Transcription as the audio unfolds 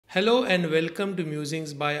Hello and welcome to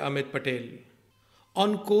Musings by Amit Patel.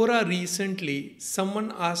 On Quora recently,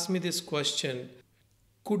 someone asked me this question: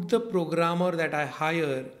 could the programmer that I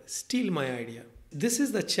hire steal my idea? This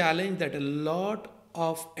is the challenge that a lot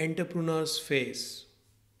of entrepreneurs face.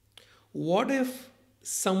 What if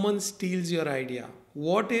someone steals your idea?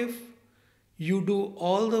 What if you do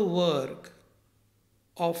all the work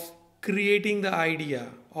of creating the idea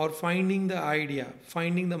or finding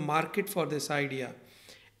the market for this idea,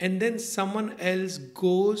 and then someone else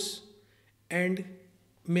goes and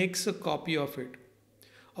makes a copy of it?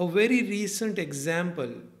 A very recent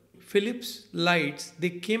example, Philips lights, they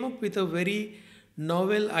came up with a very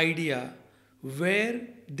novel idea where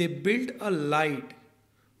they built a light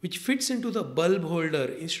which fits into the bulb holder.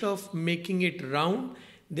 Instead of making it round,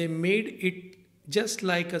 they made it just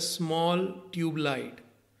like a small tube light,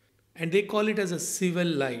 and they call it as a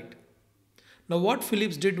civil light. Now, what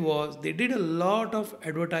Philips did was they did a lot of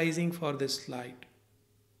advertising for this light.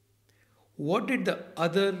 What did the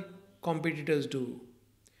other competitors do?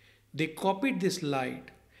 They copied this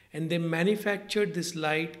light and they manufactured this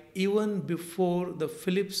light even before the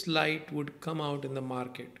Philips light would come out in the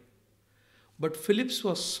market. But Philips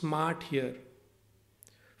was smart here.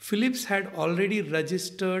 Philips had already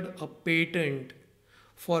registered a patent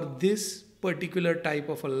for this particular type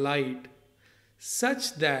of a light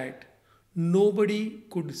such that nobody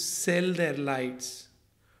could sell their lights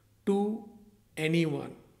to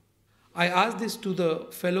anyone. I asked this to the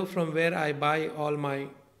fellow from where I buy all my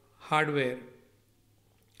hardware,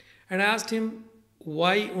 and I asked him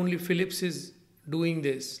why only Philips is doing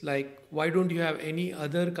this. Like, why don't you have any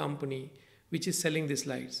other company which is selling these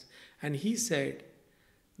lights? And he said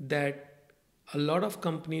that a lot of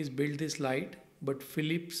companies build this light, but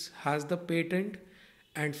Philips has the patent,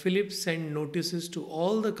 and Philips send notices to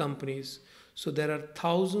all the companies. So there are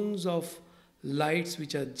thousands of lights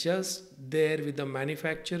which are just there with the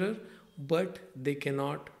manufacturer, but they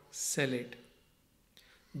cannot sell it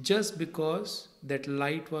just because that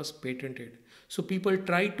light was patented. So people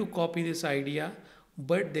tried to copy this idea,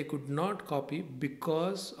 but they could not copy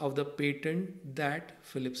because of the patent that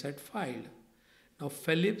Philips had filed. Now,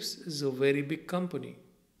 Philips is a very big company.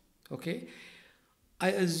 Okay. I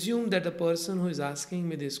assume that the person who is asking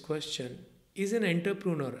me this question is an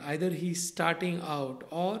entrepreneur. Either he's starting out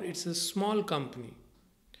or it's a small company.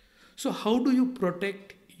 So, how do you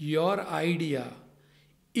protect your idea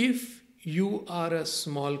if you are a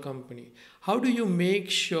small company? How do you make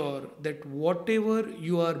sure that whatever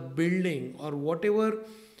you are building or whatever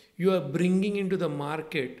you are bringing into the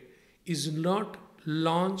market is not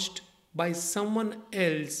launched by someone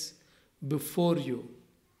else before you?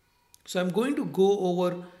 So I'm going to go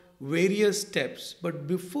over various steps, but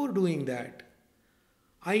before doing that,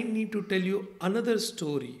 I need to tell you another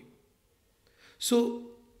story. So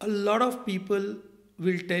a lot of people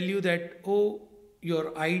will tell you that, oh,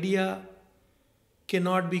 your idea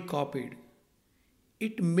cannot be copied.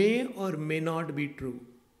 It may or may not be true.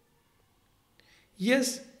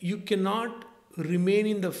 Yes, you cannot remain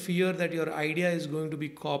in the fear that your idea is going to be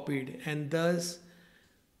copied and thus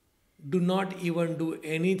do not even do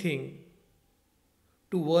anything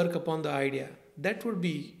to work upon the idea. That would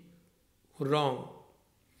be wrong.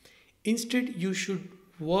 Instead, you should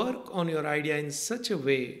work on your idea in such a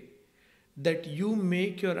way that you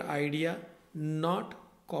make your idea not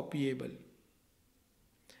copyable.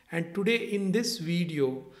 And today in this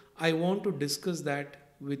video, I want to discuss that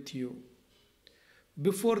with you.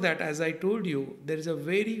 Before that, as I told you, there is a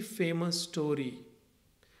very famous story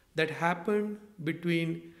that happened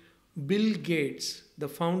between Bill Gates, the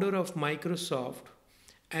founder of Microsoft,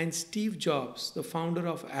 and Steve Jobs, the founder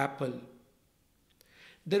of Apple.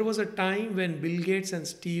 There was a time when Bill Gates and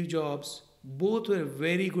Steve Jobs both were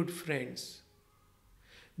very good friends,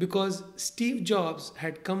 because Steve Jobs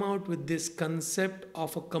had come out with this concept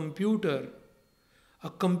of a computer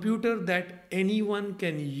that anyone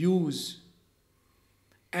can use.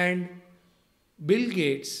 And Bill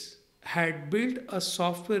Gates had built a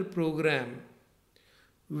software program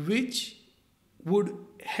which would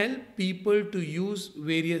help people to use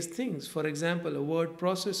various things. For example, a word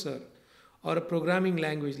processor or a programming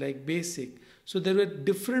language like BASIC. So there were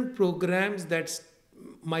different programs that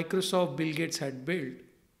Microsoft Bill Gates had built.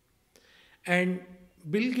 And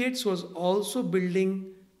Bill Gates was also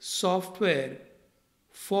building software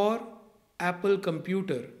for Apple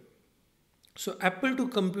computer. So Apple to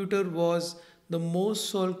computer was the most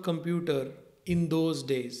sold computer in those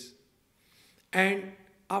days. And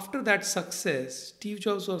after that success, Steve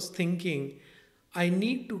Jobs was thinking, I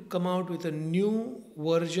need to come out with a new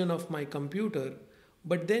version of my computer.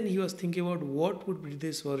 But then he was thinking about what would be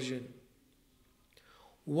this version.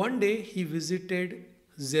 One day he visited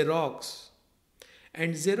Xerox,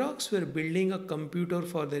 and Xerox were building a computer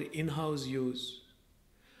for their in-house use.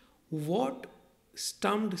 What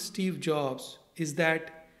stumped Steve Jobs is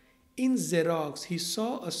that in Xerox he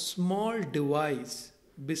saw a small device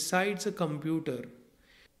besides a computer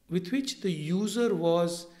with which the user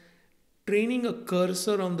was training a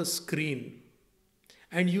cursor on the screen,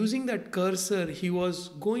 and using that cursor he was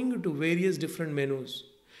going into various different menus.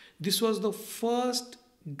 This was the first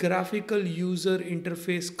graphical user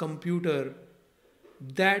interface computer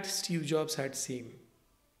that Steve Jobs had seen.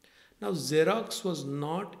 Now, Xerox was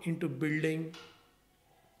not into building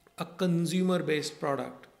a consumer based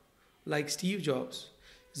product like Steve Jobs.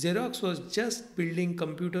 Xerox was just building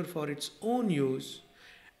computer for its own use,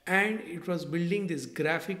 and it was building this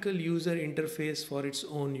graphical user interface for its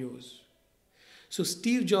own use. So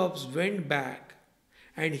Steve Jobs went back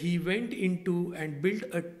and he went into and built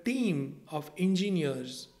a team of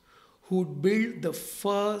engineers who would build the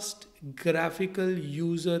first graphical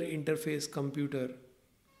user interface computer.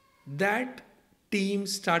 That team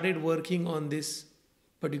started working on this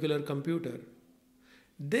particular computer.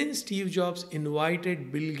 Then Steve Jobs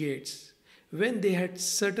invited Bill Gates when they had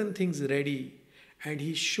certain things ready, and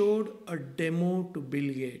he showed a demo to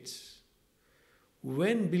Bill Gates.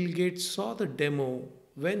 When Bill Gates saw the demo,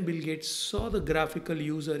 when Bill Gates saw the graphical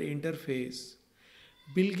user interface,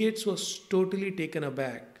 Bill Gates was totally taken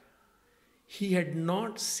aback. He had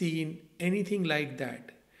not seen anything like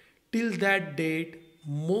that. Till that date,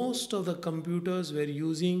 most of the computers were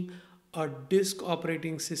using a disk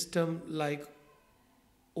operating system like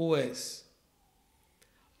OS.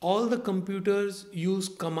 All the computers use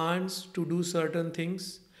commands to do certain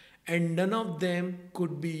things, and none of them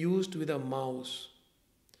could be used with a mouse.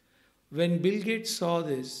 When Bill Gates saw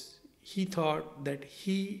this, he thought that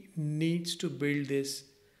he needs to build this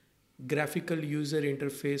graphical user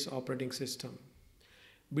interface operating system.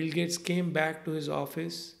 Bill Gates came back to his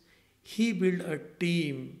office. He built a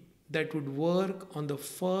team that would work on the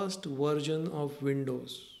first version of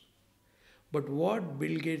Windows. But what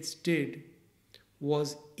Bill Gates did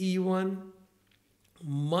was even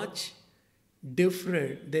much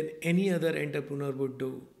different than any other entrepreneur would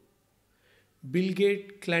do. Bill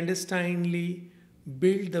Gates clandestinely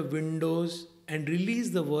built the Windows and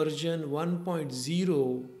released the version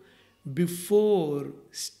 1.0 before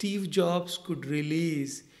Steve Jobs could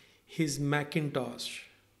release his Macintosh,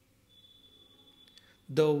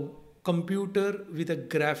 the computer with a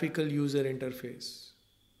graphical user interface.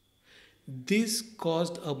 This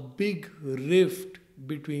caused a big rift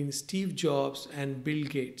between Steve Jobs and Bill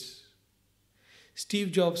Gates.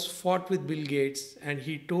 Steve Jobs fought with Bill Gates and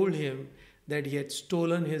he told him that he had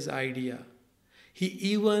stolen his idea. He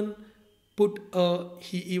even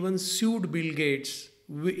sued Bill Gates,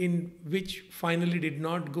 in which finally did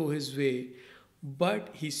not go his way, but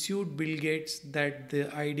he sued Bill Gates that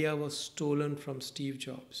the idea was stolen from Steve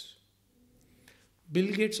Jobs.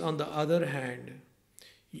 Bill Gates, on the other hand,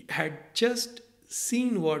 had just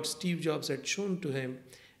seen what Steve Jobs had shown to him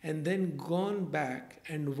and then gone back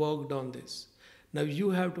and worked on this. Now you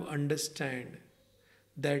have to understand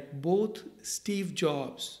that both Steve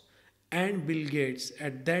Jobs and Bill Gates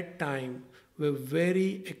at that time were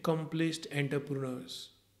very accomplished entrepreneurs.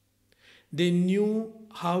 They knew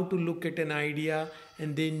how to look at an idea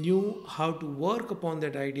and they knew how to work upon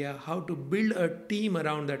that idea, how to build a team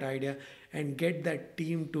around that idea and get that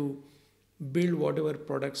team to build whatever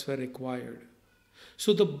products were required.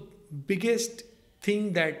 So the biggest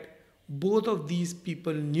thing that both of these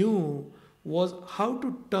people knew was how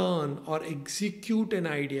to turn or execute an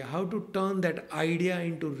idea, how to turn that idea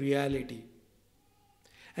into reality.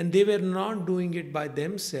 And they were not doing it by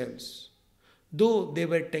themselves, though they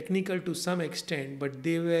were technical to some extent, but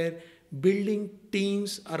they were building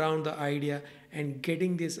teams around the idea and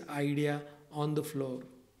getting this idea on the floor.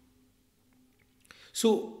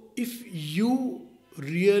 So if you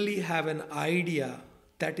really have an idea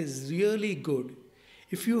that is really good,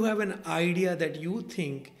 if you have an idea that you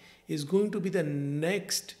think is going to be the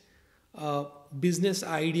next business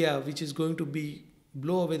idea which is going to be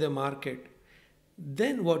blow away the market,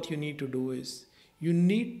 then what you need to do is you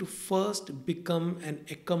need to first become an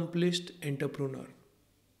accomplished entrepreneur.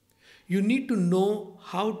 You need to know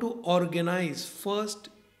how to organize. First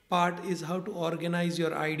part is how to organize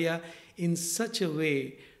your idea in such a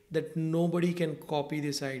way that nobody can copy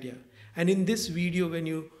this idea. And in this video, when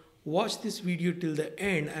you watch this video till the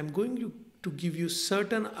end, I'm going to give you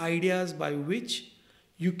certain ideas by which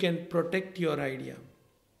you can protect your idea.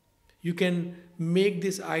 You can make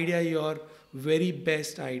this idea your very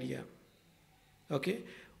best idea. Okay?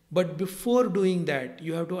 But before doing that,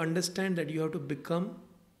 you have to understand that you have to become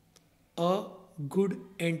a good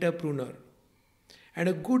entrepreneur. And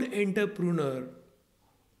a good entrepreneur,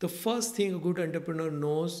 the first thing a good entrepreneur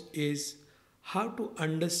knows is how to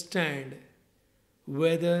understand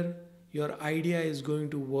whether your idea is going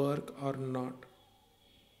to work or not.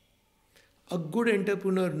 A good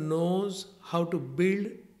entrepreneur knows how to build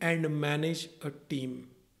and manage a team.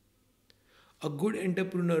 A good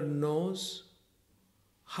entrepreneur knows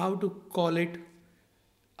how to call it,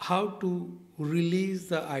 how to release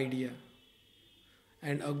the idea.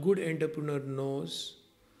 And a good entrepreneur knows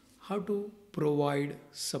how to provide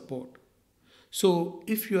support. So,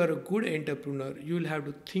 if you are a good entrepreneur, you will have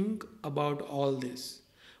to think about all this.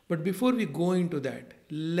 But before we go into that,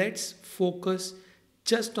 let's focus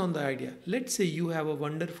just on the idea. Let's say you have a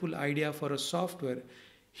wonderful idea for a software.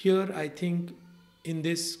 Here, I think in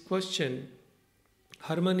this question,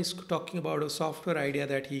 Herman is talking about a software idea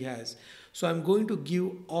that he has. So, I'm going to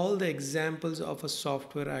give all the examples of a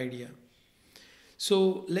software idea.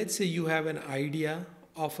 So let's say you have an idea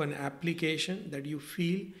of an application that you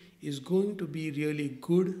feel is going to be really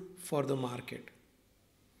good for the market.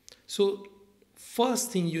 So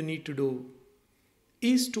first thing you need to do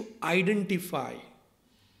is to identify,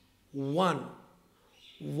 one,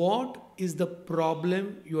 what is the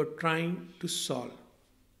problem you are trying to solve.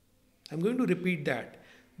 I'm going to repeat that.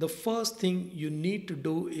 The first thing you need to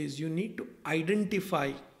do is you need to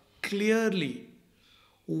identify clearly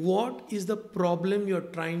what is the problem you're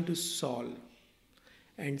trying to solve.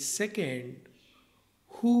 And second,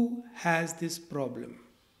 who has this problem?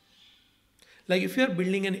 Like if you're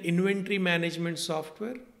building an inventory management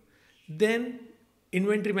software, then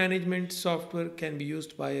inventory management software can be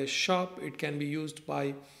used by a shop, it can be used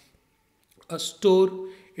by a store,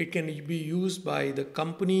 it can be used by the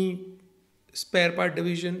company spare part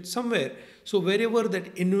division somewhere. So wherever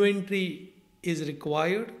that inventory is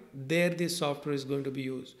required, there this software is going to be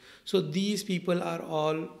used. So these people are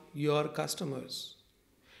all your customers.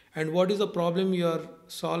 And what is the problem you are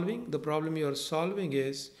solving? The problem you are solving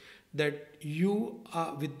is that you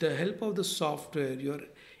are, with the help of the software, you are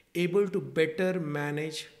able to better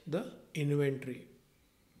manage the inventory.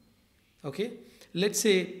 Okay, let's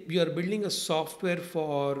say you are building a software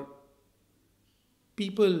for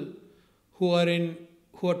people who are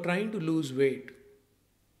trying to lose weight.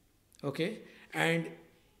 Okay, and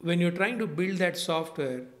when you're trying to build that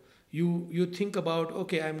software, you think about,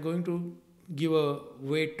 okay, I'm going to give a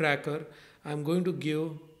weight tracker, I'm going to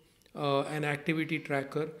give an activity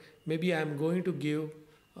tracker, maybe I'm going to give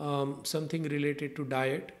something related to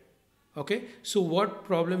diet. Okay, so what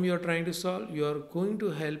problem you are trying to solve? You are going to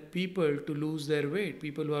help people to lose their weight,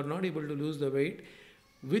 people who are not able to lose the weight.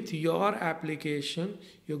 With your application,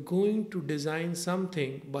 you're going to design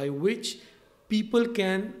something by which people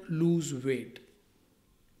can lose weight.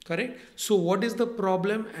 Correct? So what is the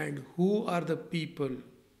problem and who are the people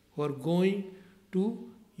who are going to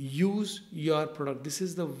use your product? This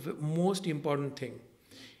is the most important thing.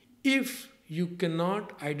 If you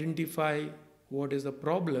cannot identify what is the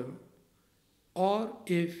problem, or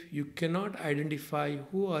if you cannot identify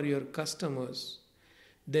who are your customers,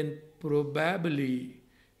 then probably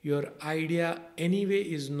your idea anyway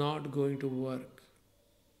is not going to work.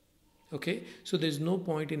 Okay, so there's no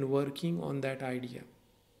point in working on that idea,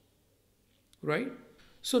 right?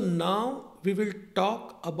 So now we will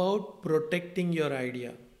talk about protecting your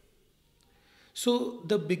idea. So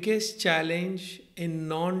the biggest challenge in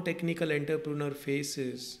non-technical entrepreneur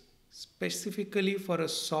faces, specifically for a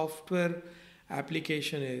software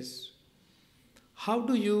application, is how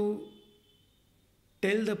do you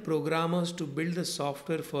tell the programmers to build the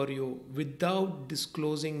software for you without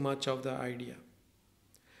disclosing much of the idea?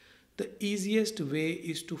 The easiest way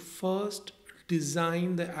is to first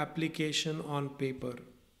design the application on paper.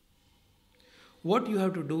 What you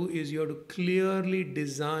have to do is you have to clearly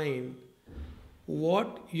design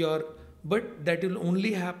but that will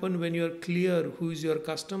only happen when you are clear who is your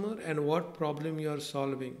customer and what problem you are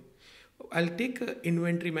solving. I'll take an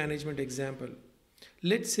inventory management example.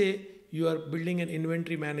 Let's say you are building an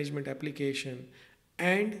inventory management application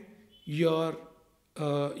and you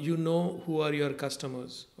know who are your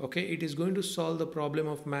customers. Okay, it is going to solve the problem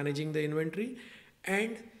of managing the inventory,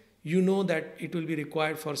 and you know that it will be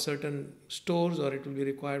required for certain stores or it will be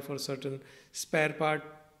required for certain spare part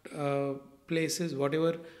places,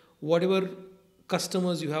 whatever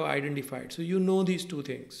customers you have identified. So you know these two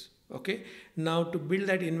things. Okay, now to build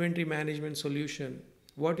that inventory management solution,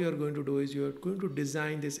 what you are going to do is you are going to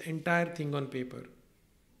design this entire thing on paper.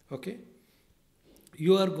 Okay,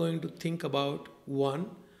 you are going to think about, one,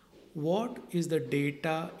 what is the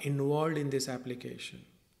data involved in this application?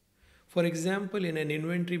 For example, in an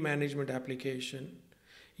inventory management application,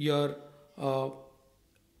 your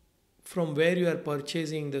from where you are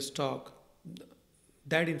purchasing the stock,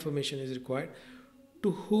 that information is required.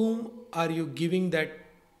 To whom are you giving that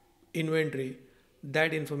inventory,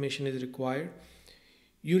 that information is required.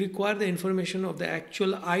 You require the information of the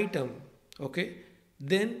actual item. Okay,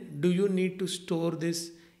 then do you need to store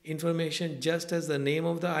this information just as the name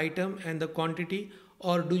of the item and the quantity,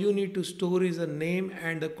 or do you need to store is the name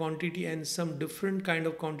and the quantity and some different kind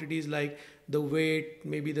of quantities like the weight,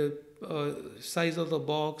 maybe the size of the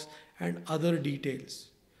box and other details.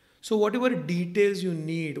 So whatever details you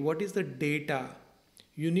need, what is the data,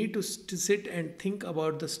 you need to sit and think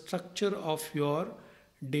about the structure of your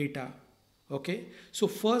data. Okay, so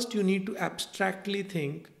first you need to abstractly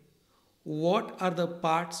think what are the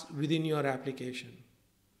parts within your application.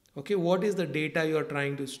 Okay, what is the data you are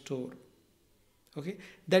trying to store. Okay,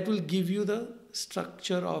 that will give you the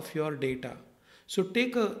structure of your data. So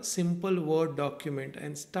take a simple Word document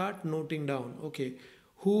and start noting down, okay,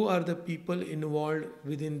 who are the people involved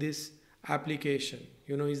within this application.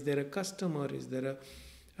 Is there a customer, is there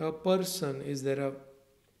a person, is there a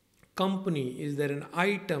company, is there an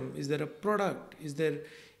item, is there a product, is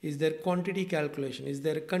there quantity calculation, is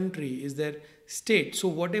there a country, is there state. So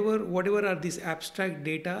whatever are these abstract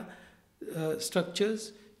data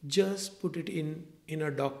structures, just put it in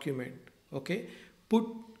a document. Okay, put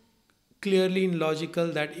clearly in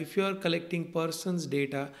logical that if you are collecting persons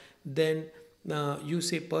data, then you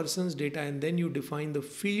say persons data, and then you define the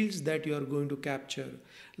fields that you are going to capture,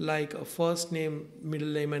 like a first name, middle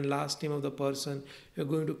name and last name of the person. You're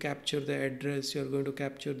going to capture the address, you're going to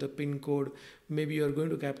capture the pin code, maybe you're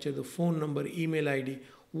going to capture the phone number, email ID,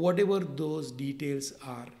 whatever those details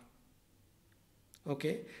are.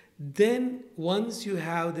 Okay, then once you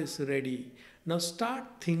have this ready, now start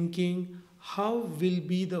thinking how will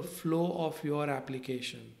be the flow of your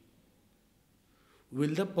application.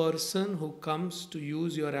 Will the person who comes to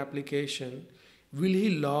use your application, will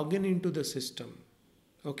he log in into the system?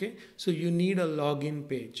 Okay, so you need a login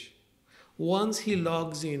page. Once he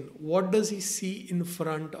logs in, what does he see in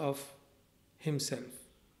front of himself?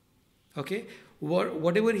 Okay,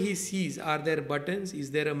 whatever he sees, are there buttons?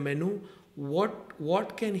 Is there a menu?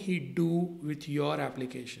 What can he do with your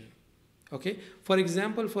application? Okay, for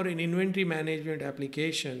example, for an inventory management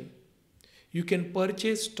application, you can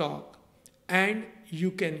purchase stock and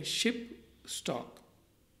you can ship stock.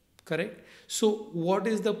 Correct? So what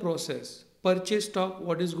is the process? Purchase stock,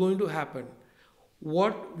 what is going to happen?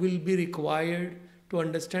 What will be required to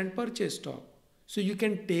understand purchase stock? So you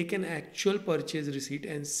can take an actual purchase receipt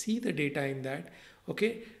and see the data in that.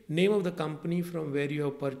 Okay, name of the company from where you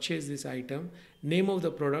have purchased this item, name of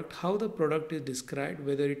the product, how the product is described,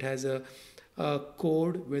 whether it has a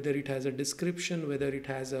code, whether it has a description, whether it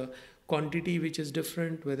has a quantity which is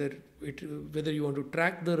different, whether you want to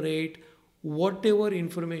track the rate, whatever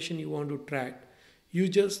information you want to track, you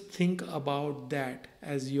just think about that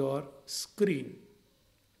as your screen.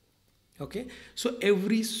 Okay, so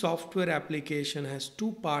every software application has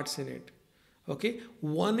two parts in it. Okay,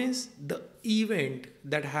 one is the event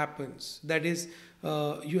that happens, that is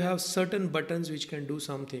you have certain buttons which can do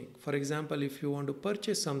something. For example, if you want to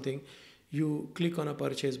purchase something, you click on a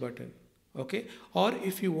purchase button. Okay, or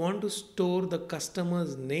if you want to store the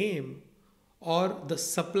customer's name or the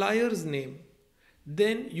supplier's name,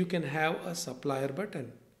 then you can have a supplier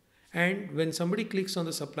button. And when somebody clicks on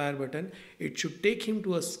the supplier button, it should take him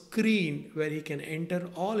to a screen where he can enter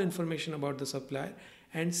all information about the supplier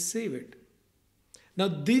and save it. Now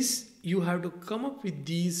this, you have to come up with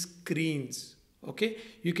these screens. Okay,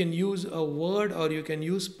 you can use a Word or you can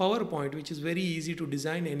use PowerPoint, which is very easy to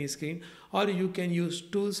design any screen, or you can use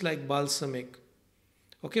tools like Balsamiq.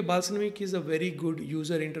 Okay, Balsamiq is a very good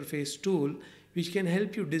user interface tool which can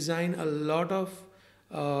help you design a lot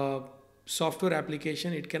of software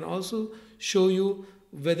application. It can also show you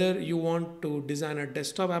whether you want to design a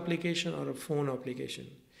desktop application or a phone application.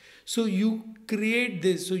 So you create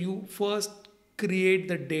this. So you first create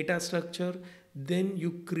the data structure, then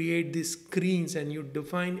you create these screens and you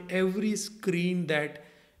define every screen that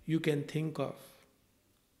you can think of.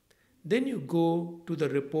 Then you go to the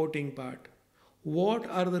reporting part. What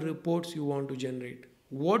are the reports you want to generate?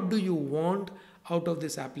 What do you want out of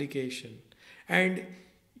this application? And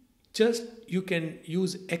just you can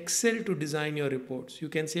use Excel to design your reports. You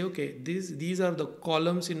can say, okay, these are the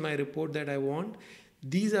columns in my report that I want.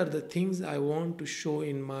 These are the things I want to show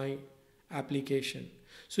in my application.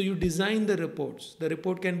 So you design the reports. The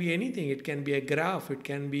report can be anything. It can be a graph. It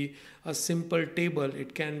can be a simple table.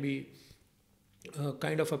 It can be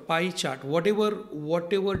kind of a pie chart.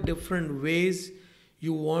 Whatever different ways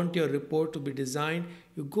You want your report to be designed,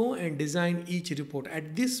 you go and design each report.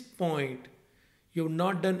 At this point, you've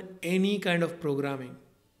not done any kind of programming.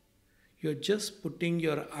 You're just putting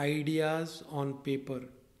your ideas on paper.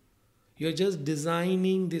 You're just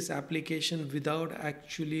designing this application without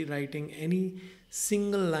actually writing any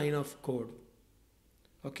single line of code.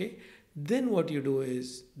 Okay? Then what you do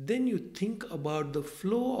is, then you think about the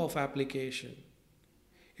flow of application.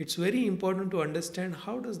 It's very important to understand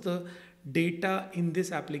how does the data in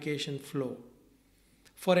this application flow.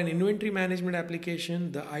 For an inventory management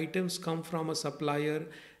application, the items come from a supplier.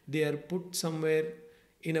 They are put somewhere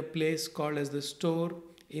in a place called as the store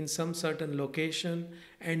in some certain location,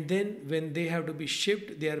 and then when they have to be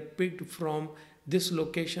shipped, they are picked from this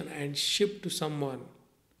location and shipped to someone.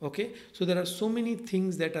 Okay, so there are so many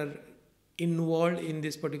things that are involved in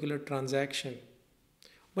this particular transaction,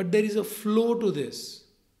 but there is a flow to this.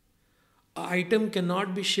 An item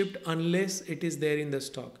cannot be shipped unless it is there in the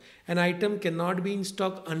stock. An item cannot be in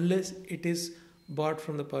stock unless it is bought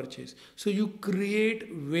from the purchase. So you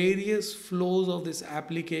create various flows of this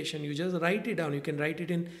application. You just write it down. You can write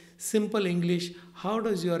it in simple English. How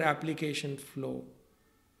does your application flow?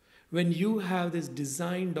 When you have this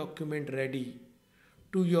design document ready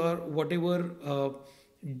to your whatever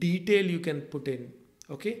detail you can put in,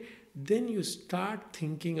 okay, then you start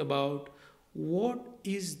thinking about what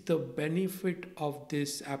is the benefit of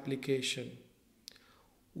this application.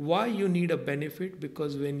 Why you need a benefit?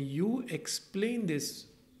 Because when you explain this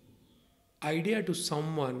idea to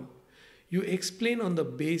someone, you explain on the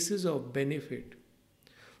basis of benefit.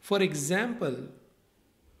 For example,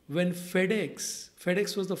 when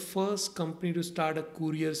FedEx was the first company to start a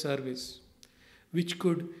courier service which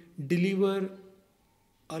could deliver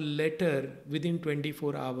a letter within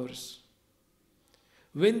 24 hours.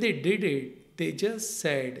 When they did it, they just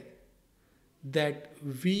said that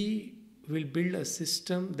we will build a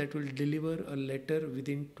system that will deliver a letter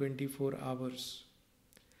within 24 hours.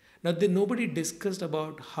 Now, nobody discussed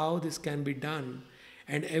about how this can be done,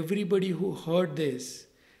 and everybody who heard this,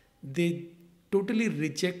 they totally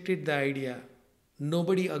rejected the idea.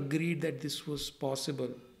 Nobody agreed that this was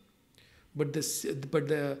possible. But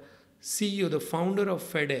the CEO, the founder of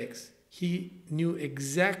FedEx, he knew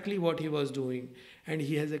exactly what he was doing, and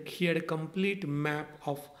he had a complete map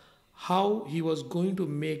of how he was going to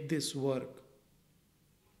make this work.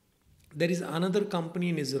 There is another company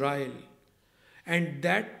in Israel, and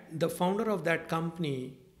the founder of that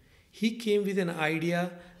company, he came with an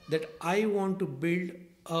idea that I want to build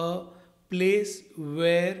a place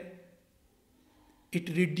where it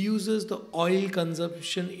reduces the oil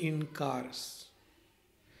consumption in cars.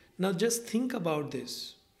 Now just think about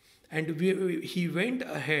this. And he went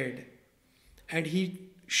ahead and he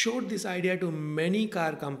showed this idea to many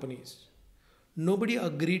car companies. Nobody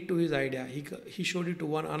agreed to his idea. He showed it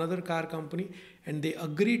to another car company and they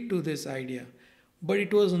agreed to this idea. But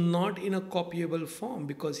it was not in a copyable form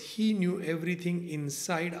because he knew everything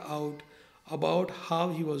inside out about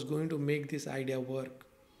how he was going to make this idea work.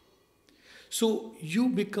 So you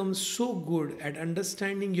become so good at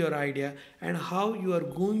understanding your idea and how you are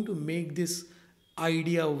going to make this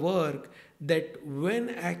idea work that when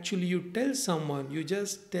actually you tell someone, you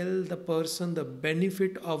just tell the person the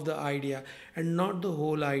benefit of the idea and not the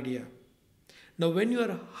whole idea. Now when you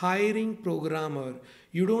are hiring programmer,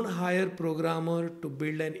 you don't hire programmer to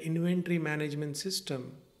build an inventory management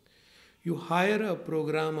system. You hire a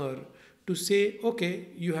programmer to say, okay,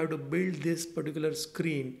 you have to build this particular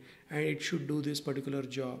screen and it should do this particular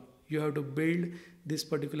job. You have to build this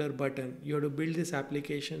particular button. You have to build this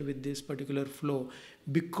application with this particular flow.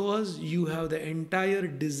 Because you have the entire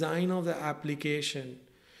design of the application,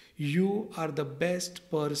 you are the best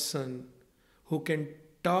person who can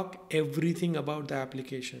talk everything about the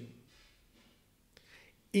application.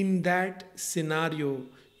 In that scenario,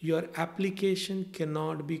 your application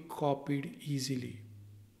cannot be copied easily.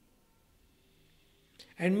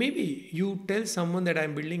 And maybe you tell someone that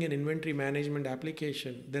I'm building an inventory management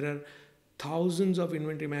application. There are thousands of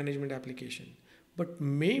inventory management applications. But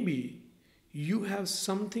maybe you have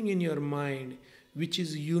something in your mind which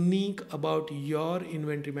is unique about your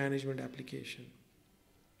inventory management application.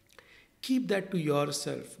 Keep that to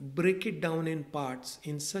yourself. Break it down in parts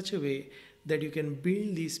in such a way that you can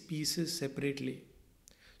build these pieces separately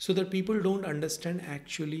so that people don't understand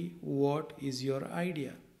actually what is your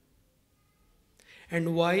idea.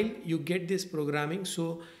 And while you get this programming,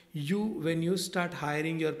 so when you start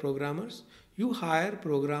hiring your programmers, you hire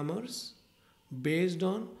programmers based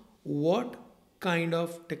on what kind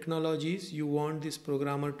of technologies you want this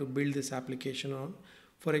programmer to build this application on.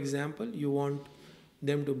 For example, you want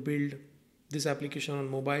them to build this application on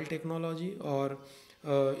mobile technology, or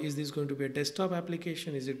Is this going to be a desktop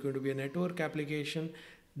application? Is it going to be a network application?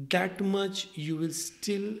 That much you will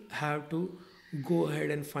still have to go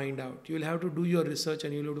ahead and find out. You will have to do your research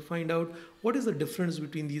and you will have to find out what is the difference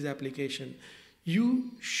between these applications.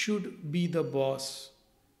 You should be the boss.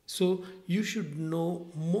 So you should know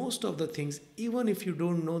most of the things, even if you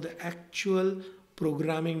don't know the actual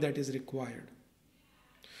programming that is required.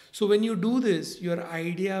 So when you do this, your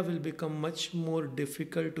idea will become much more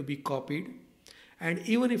difficult to be copied. And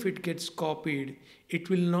even if it gets copied, it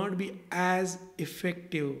will not be as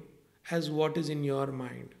effective as what is in your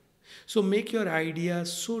mind. So make your idea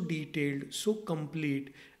so detailed, so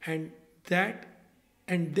complete, and that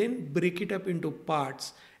and then break it up into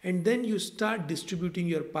parts, and then you start distributing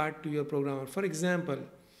your part to your programmer. For example,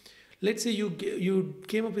 let's say you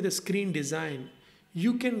came up with a screen design.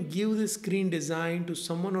 You can give the screen design to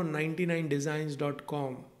someone on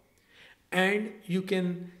 99designs.com, and you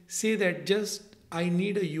can say that just I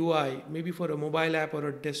need a UI, maybe for a mobile app or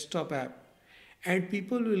a desktop app, and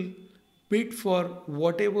people will bid for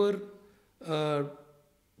whatever uh,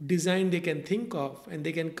 design they can think of, and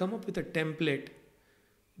they can come up with a template.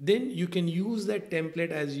 Then you can use that template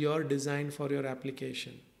as your design for your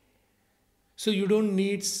application. So you don't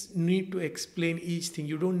need to explain each thing.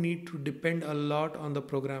 You don't need to depend a lot on the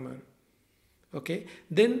programmer. Okay.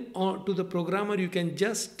 Then to the programmer, you can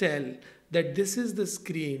just tell that this is the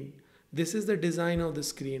screen. This is the design of the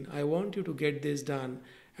screen. I want you to get this done.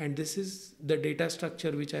 And this is the data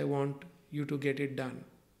structure which I want you to get it done.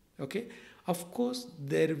 Okay. Of course,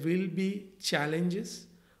 there will be challenges,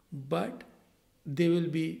 but they will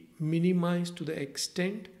be minimized to the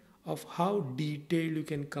extent of how detailed you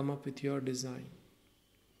can come up with your design.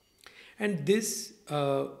 And this,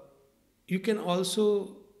 you can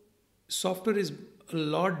also, software is a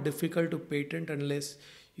lot difficult to patent unless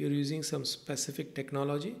you're using some specific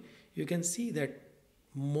technology. You can see that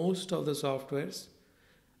most of the softwares,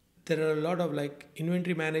 there are a lot of like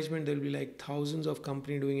inventory management. There will be like thousands of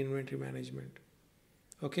companies doing inventory management.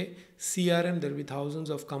 Okay, CRM, there will be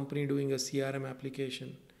thousands of companies doing a CRM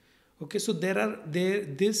application. Okay, so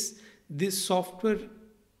this software,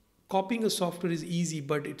 copying a software is easy,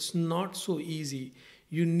 but it's not so easy.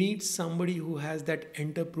 You need somebody who has that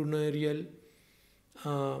entrepreneurial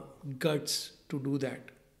guts to do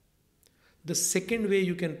that. The second way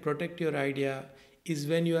you can protect your idea is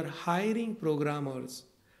when you are hiring programmers,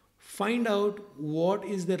 find out what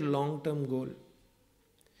is their long-term goal.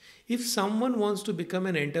 If someone wants to become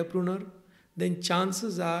an entrepreneur, then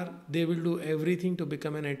chances are they will do everything to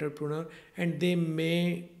become an entrepreneur, and they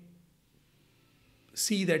may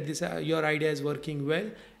see that your idea is working well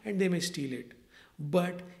and they may steal it.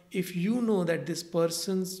 But if you know that this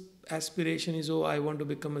person's aspiration is, oh, I want to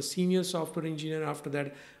become a senior software engineer, after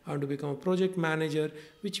that I want to become a project manager,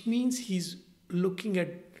 which means he's looking at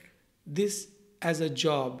this as a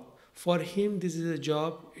job. For him, this is a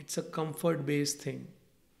job, it's a comfort based thing.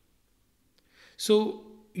 So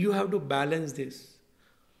you have to balance this.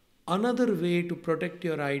 Another way to protect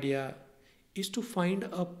your idea is to find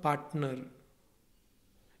a partner.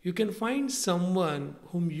 You can find someone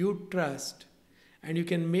whom you trust, and you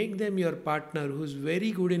can make them your partner who's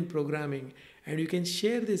very good in programming, and you can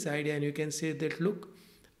share this idea and you can say that, look,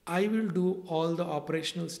 I will do all the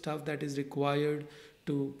operational stuff that is required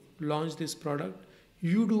to launch this product.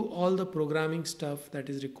 You do all the programming stuff that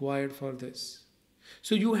is required for this.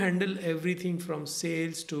 So you handle everything from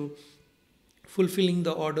sales to fulfilling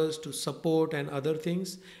the orders to support and other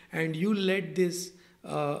things, and you let this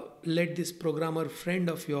programmer friend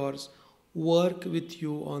of yours work with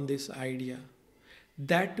you on this idea.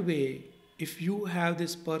 That way, if you have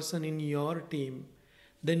this person in your team,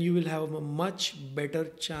 then you will have a much better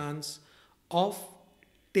chance of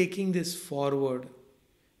taking this forward,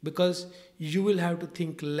 because you will have to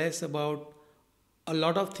think less about a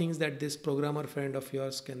lot of things that this programmer friend of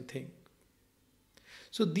yours can think.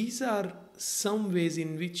 So these are some ways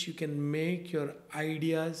in which you can make your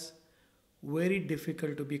ideas very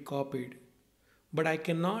difficult to be copied. But I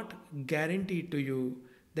cannot guarantee to you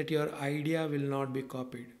that your idea will not be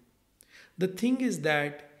copied. The thing is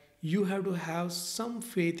that you have to have some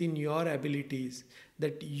faith in your abilities,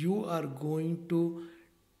 that you are going to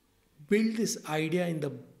build this idea in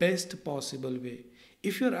the best possible way.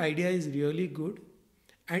 If your idea is really good,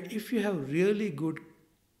 and if you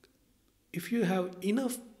have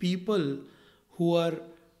enough people who are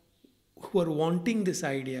wanting this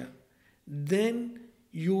idea, then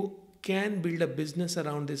you can build a business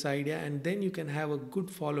around this idea, and then you can have a good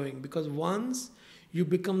following. Because once you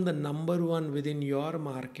become the number one within your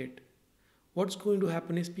market, what's going to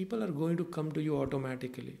happen is people are going to come to you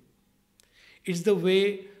automatically. It's the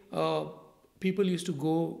way people used to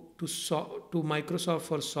go to Microsoft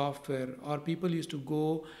for software, or people used to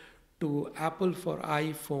go to Apple for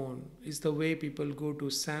iPhone, is the way people go to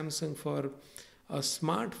Samsung for a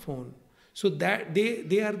smartphone. So that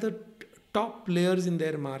they are the top players in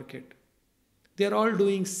their market. They are all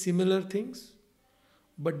doing similar things,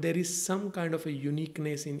 but there is some kind of a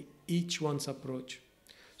uniqueness in each one's approach.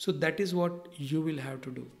 So that is what you will have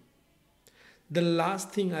to do. The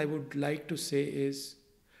last thing I would like to say is,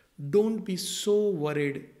 don't be so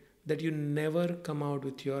worried that you never come out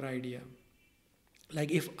with your idea.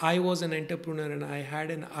 Like if I was an entrepreneur and I had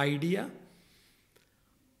an idea,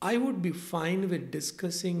 I would be fine with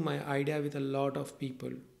discussing my idea with a lot of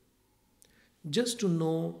people just to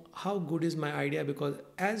know how good is my idea, because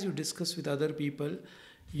as you discuss with other people,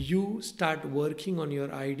 you start working on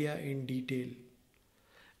your idea in detail.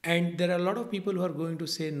 And there are a lot of people who are going to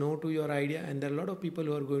say no to your idea, and there are a lot of people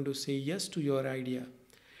who are going to say yes to your idea.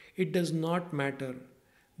 It does not matter.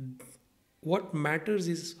 What matters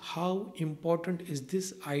is how important is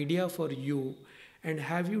this idea for you, and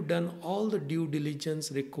have you done all the due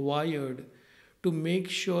diligence required to make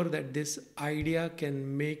sure that this idea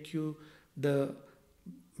can make you the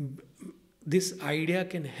this idea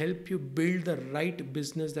can help you build the right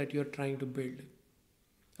business that you're trying to build.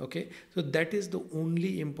 Okay, so that is the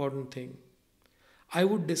only important thing. I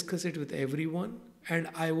would discuss it with everyone, and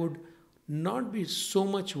I would not be so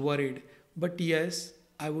much worried, but yes,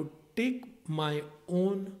 I would take my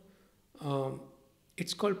own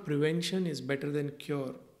it's called prevention is better than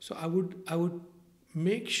cure. So I would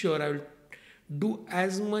make sure I will do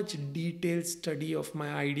as much detailed study of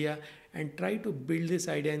my idea and try to build this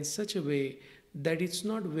idea in such a way that it's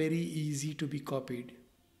not very easy to be copied.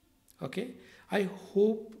 Okay, I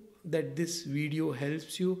hope that this video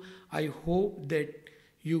helps you. I hope that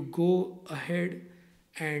you go ahead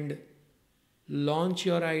and launch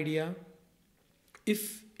your idea.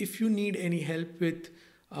 If you need any help with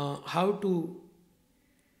how to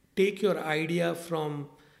take your idea from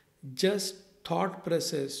just thought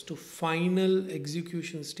process to final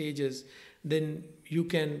execution stages, then you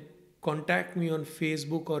can contact me on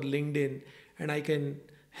Facebook or LinkedIn, and I can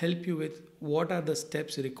help you with what are the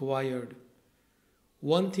steps required.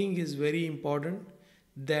 One thing is very important,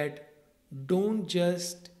 that don't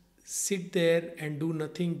just sit there and do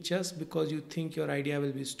nothing just because you think your idea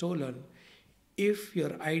will be stolen. If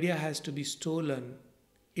your idea has to be stolen,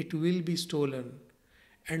 it will be stolen.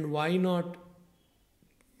 And why not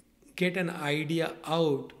get an idea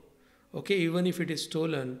out, okay, even if it is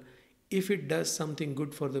stolen, if it does something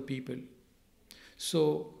good for the people.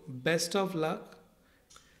 So best of luck.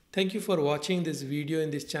 Thank you for watching this video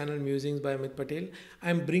in this channel, Musings by Amit Patel.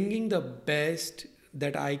 I'm bringing the best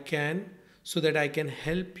that I can so that I can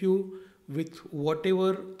help you with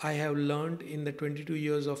whatever I have learned in the 22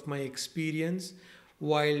 years of my experience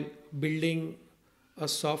while building a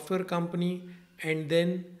software company and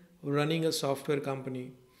then running a software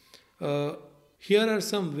company. Here are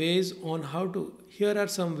some ways on how to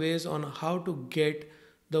get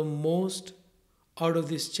the most out of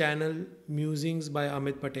this channel, Musings by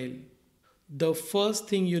Amit Patel. The first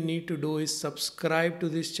thing you need to do is subscribe to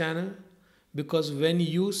this channel, because when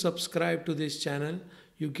you subscribe to this channel,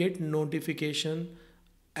 you get notification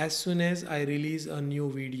as soon as I release a new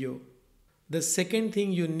video. The second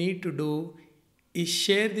thing you need to do is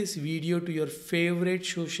share this video to your favorite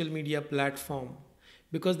social media platform,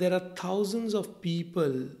 because there are thousands of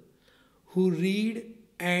people who read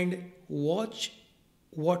and watch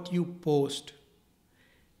what you post.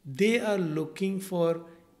 They are looking for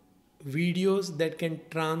videos that can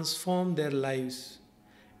transform their lives,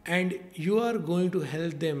 and you are going to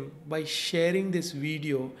help them by sharing this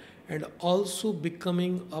video and also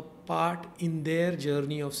becoming a part in their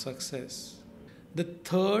journey of success. The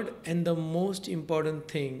third and the most important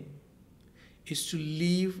thing is to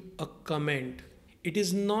leave a comment. It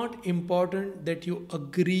is not important that you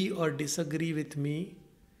agree or disagree with me,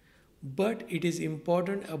 but it is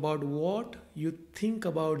important about what you think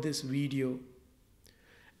about this video.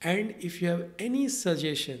 And if you have any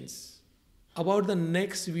suggestions about the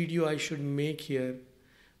next video I should make here,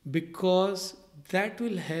 because that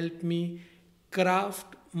will help me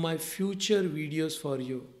craft my future videos for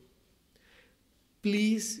you.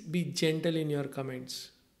 Please be gentle in your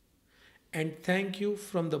comments. And thank you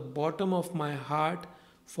from the bottom of my heart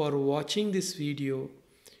for watching this video.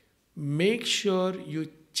 Make sure you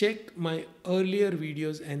check my earlier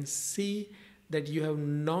videos and see that you have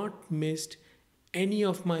not missed any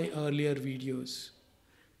of my earlier videos.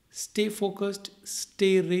 Stay focused,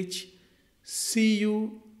 stay rich. See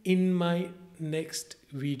you in my next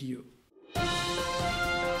video.